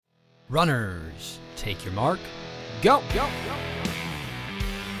Runners, take your mark. Go!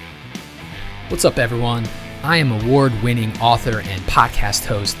 What's up, everyone? I am award-winning author and podcast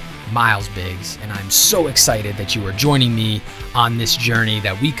host Miles Biggs, and I'm so excited that you are joining me on this journey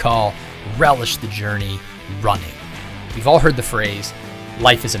that we call Relish the Journey Running. We've all heard the phrase,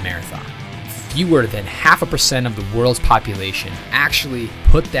 life is a marathon. Fewer than 0.5% of the world's population actually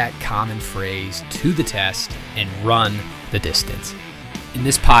put that common phrase to the test and run the distance. In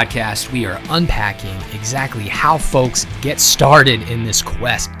this podcast, we are unpacking exactly how folks get started in this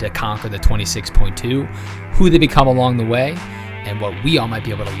quest to conquer the 26.2, who they become along the way, and what we all might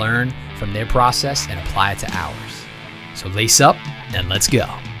be able to learn from their process and apply it to ours. So lace up and let's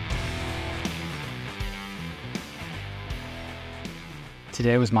go.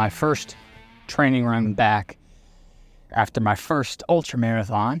 Today was my first training run back after my first ultra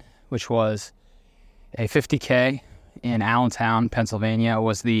marathon, which was a 50K in Allentown, Pennsylvania. It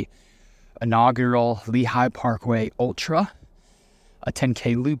was the inaugural Lehigh Parkway Ultra, a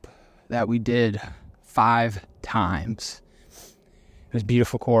 10K loop that we did 5 times. It was a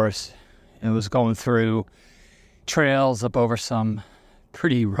beautiful course. It was going through trails up over some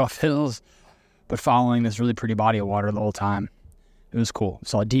pretty rough hills, but following this really pretty body of water the whole time. It was cool.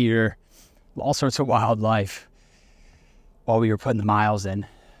 Saw deer, all sorts of wildlife while we were putting the miles in.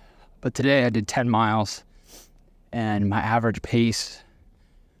 But today I did 10 miles, and my average pace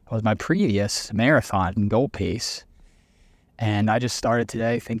was my previous marathon goal pace. And I just started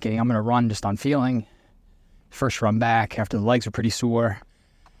today thinking I'm going to run just on feeling. First run back after the legs were pretty sore.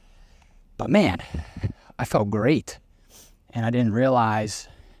 But man, I felt great. And I didn't realize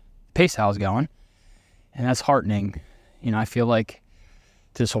the pace I was going. And that's heartening. You know, I feel like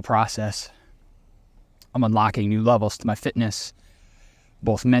this whole process, I'm unlocking new levels to my fitness,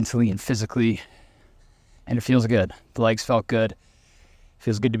 both mentally and physically. And it feels good. The legs felt good. It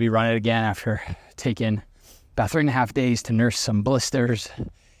feels good to be running again after taking about 3.5 days to nurse some blisters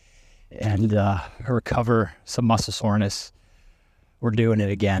and recover some muscle soreness. We're doing it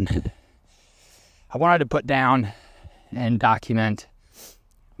again. I wanted to put down and document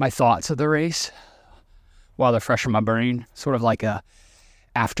my thoughts of the race while they're fresh in my brain, sort of like a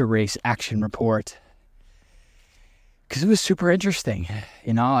after-race action report, because it was super interesting.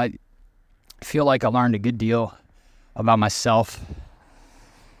 You know, I feel like I learned a good deal about myself,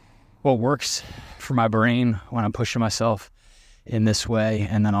 what works for my brain when I'm pushing myself in this way,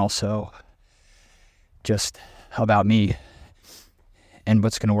 and then also just about me and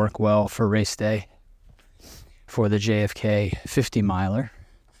what's going to work well for race day for the JFK 50 miler.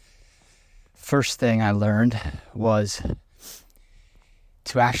 First thing I learned was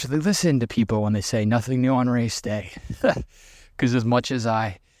to actually listen to people when they say nothing new on race day. Because as much as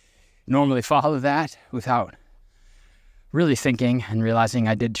I normally follow that without really thinking and realizing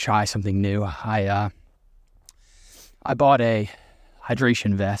I did try something new, I bought a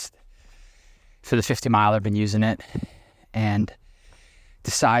hydration vest for the 50 mile. I've been using it and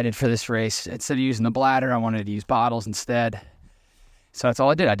decided for this race, instead of using the bladder, I wanted to use bottles instead. So that's all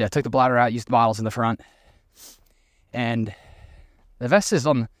I did. I took the bladder out, used the bottles in the front. And the vest is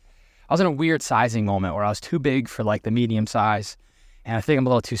I was in a weird sizing moment where I was too big for like the medium size. And I think I'm a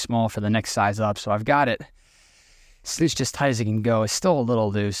little too small for the next size up. So I've got it cinched as tight as it can go. It's still a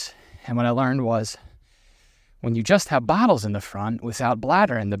little loose. And what I learned was when you just have bottles in the front without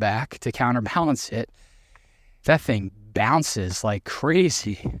bladder in the back to counterbalance it, that thing bounces like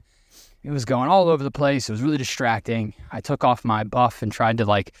crazy. It was going all over the place. It was really distracting. I took off my buff and tried to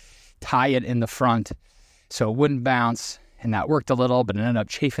like tie it in the front so it wouldn't bounce. And that worked a little, but it ended up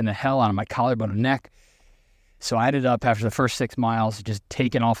chafing the hell out of my collarbone and neck. So I ended up, after the first 6 miles, just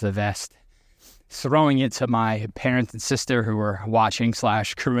taking off the vest, throwing it to my parents and sister who were watching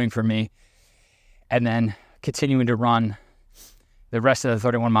 / crewing for me, and then continuing to run the rest of the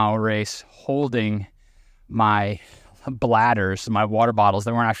 31-mile race, holding my bladders, my water bottles.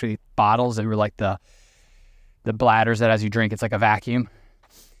 They weren't actually bottles. They were like the bladders that as you drink, it's like a vacuum.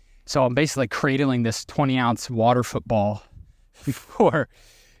 So I'm basically cradling this 20-ounce water football for,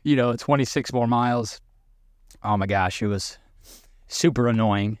 26 more miles. Oh my gosh, it was super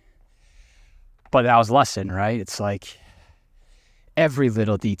annoying. But that was a lesson, right? It's like every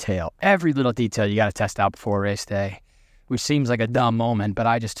little detail you got to test out before race day, which seems like a dumb moment, but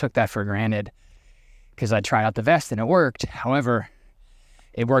I just took that for granted because I tried out the vest and it worked. However,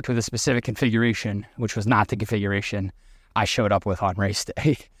 it worked with a specific configuration, which was not the configuration I showed up with on race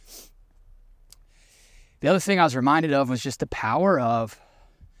day. The other thing I was reminded of was just the power of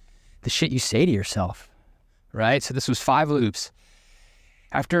the shit you say to yourself, right? So this was 5 loops.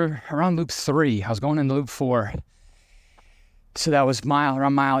 After around loop 3, I was going into loop 4. So that was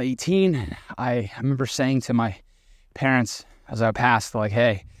around mile 18. I remember saying to my parents as I passed, like,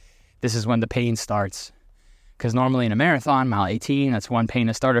 hey, this is when the pain starts. Because normally in a marathon, mile 18, that's when pain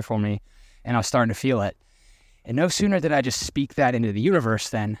has started for me, and I was starting to feel it. And no sooner did I just speak that into the universe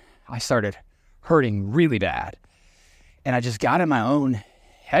than I started hurting really bad. And I just got in my own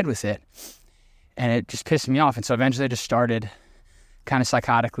head with it, and it just pissed me off. And so eventually I just started kind of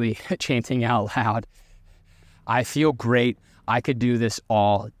psychotically chanting out loud, I feel great. I could do this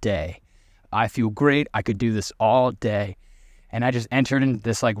all day. I feel great. I could do this all day. And I just entered into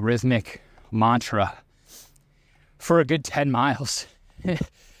this like rhythmic mantra for a good 10 miles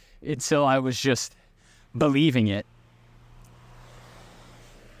until I was just believing it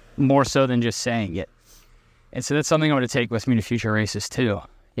more so than just saying it. And so that's something I'm going to take with me to future races too.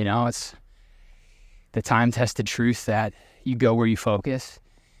 You know, it's the time-tested truth that you go where you focus.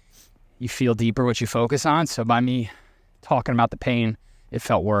 You feel deeper what you focus on. So by me talking about the pain, it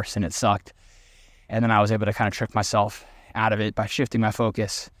felt worse and it sucked. And then I was able to kind of trick myself out of it by shifting my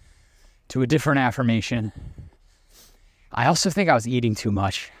focus to a different affirmation. I also think I was eating too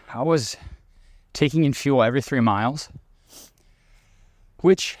much. I was taking in fuel every 3 miles,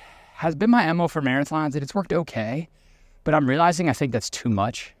 which has been my MO for marathons, and it's worked okay, but I'm realizing I think that's too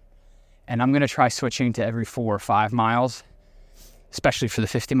much, and I'm going to try switching to every 4 or 5 miles, especially for the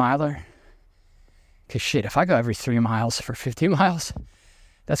 50-miler, because shit, if I go every 3 miles for 50 miles,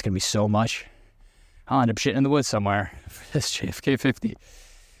 that's going to be so much. I'll end up shitting in the woods somewhere for this JFK 50.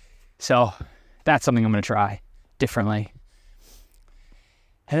 So that's something I'm going to try differently.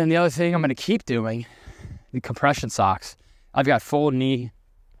 And then the other thing I'm going to keep doing, the compression socks. I've got full knee,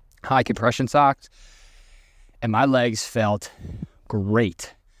 high compression socks, and my legs felt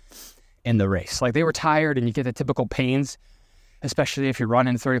great in the race. Like they were tired and you get the typical pains, especially if you're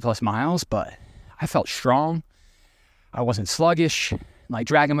running 30 plus miles, but I felt strong. I wasn't sluggish, like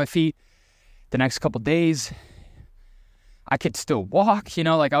dragging my feet. The next couple days, I could still walk, you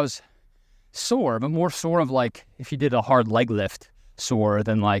know, like I was sore, but more sore of like if you did a hard leg lift sore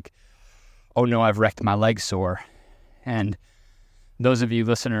than like, oh no, I've wrecked my leg sore. And those of you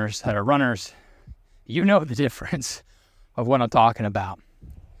listeners that are runners, you know the difference of what I'm talking about.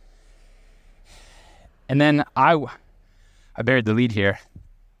 And then I buried the lead here.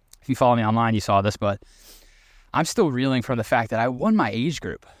 If you follow me online, you saw this, but I'm still reeling from the fact that I won my age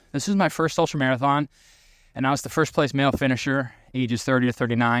group. This is my first ultramarathon, and I was the first place male finisher, ages 30 to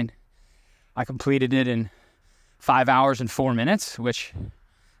 39. I completed it in 5 hours and 4 minutes, which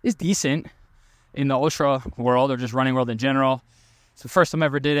is decent in the ultra world or just running world in general. It's the first time I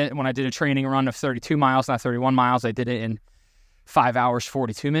ever did it. When I did a training run of 32 miles, not 31 miles, I did it in 5 hours,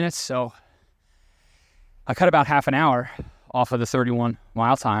 42 minutes. So I cut about half an hour off of the 31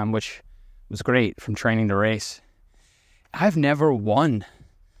 mile time, which was great from training to race. I've never won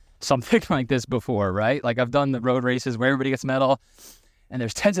something like this before, right? Like I've done the road races where everybody gets medal and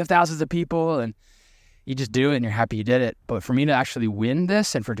there's tens of thousands of people and you just do it and you're happy you did it. But for me to actually win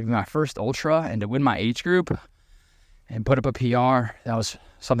this and for it to be my first ultra and to win my age group and put up a PR, that was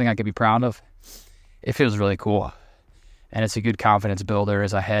something I could be proud of. It feels really cool. And it's a good confidence builder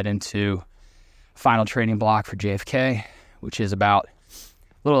as I head into final training block for JFK, which is about a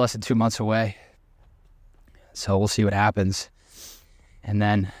little less than 2 months away. So we'll see what happens. And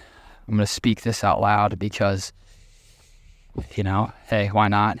then I'm going to speak this out loud because, you know, hey, why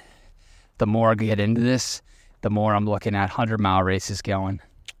not? The more I get into this, the more I'm looking at 100-mile races going,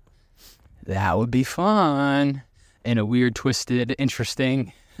 that would be fun in a weird, twisted,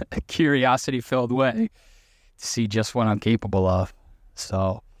 interesting, curiosity-filled way to see just what I'm capable of.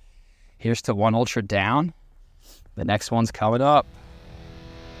 So here's to one ultra down. The next one's coming up.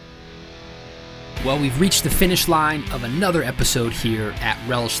 Well, we've reached the finish line of another episode here at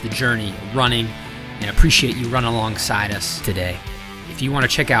Relish the Journey Running, and I appreciate you running alongside us today. If you want to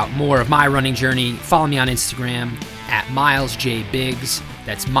check out more of my running journey, follow me on Instagram at MilesJBiggs.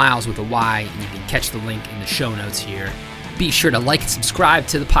 That's Miles with a Y, and you can catch the link in the show notes here. Be sure to like and subscribe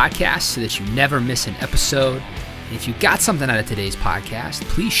to the podcast so that you never miss an episode. And if you got something out of today's podcast,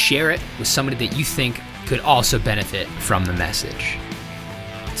 please share it with somebody that you think could also benefit from the message.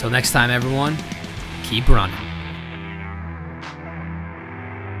 Until next time, everyone, keep running.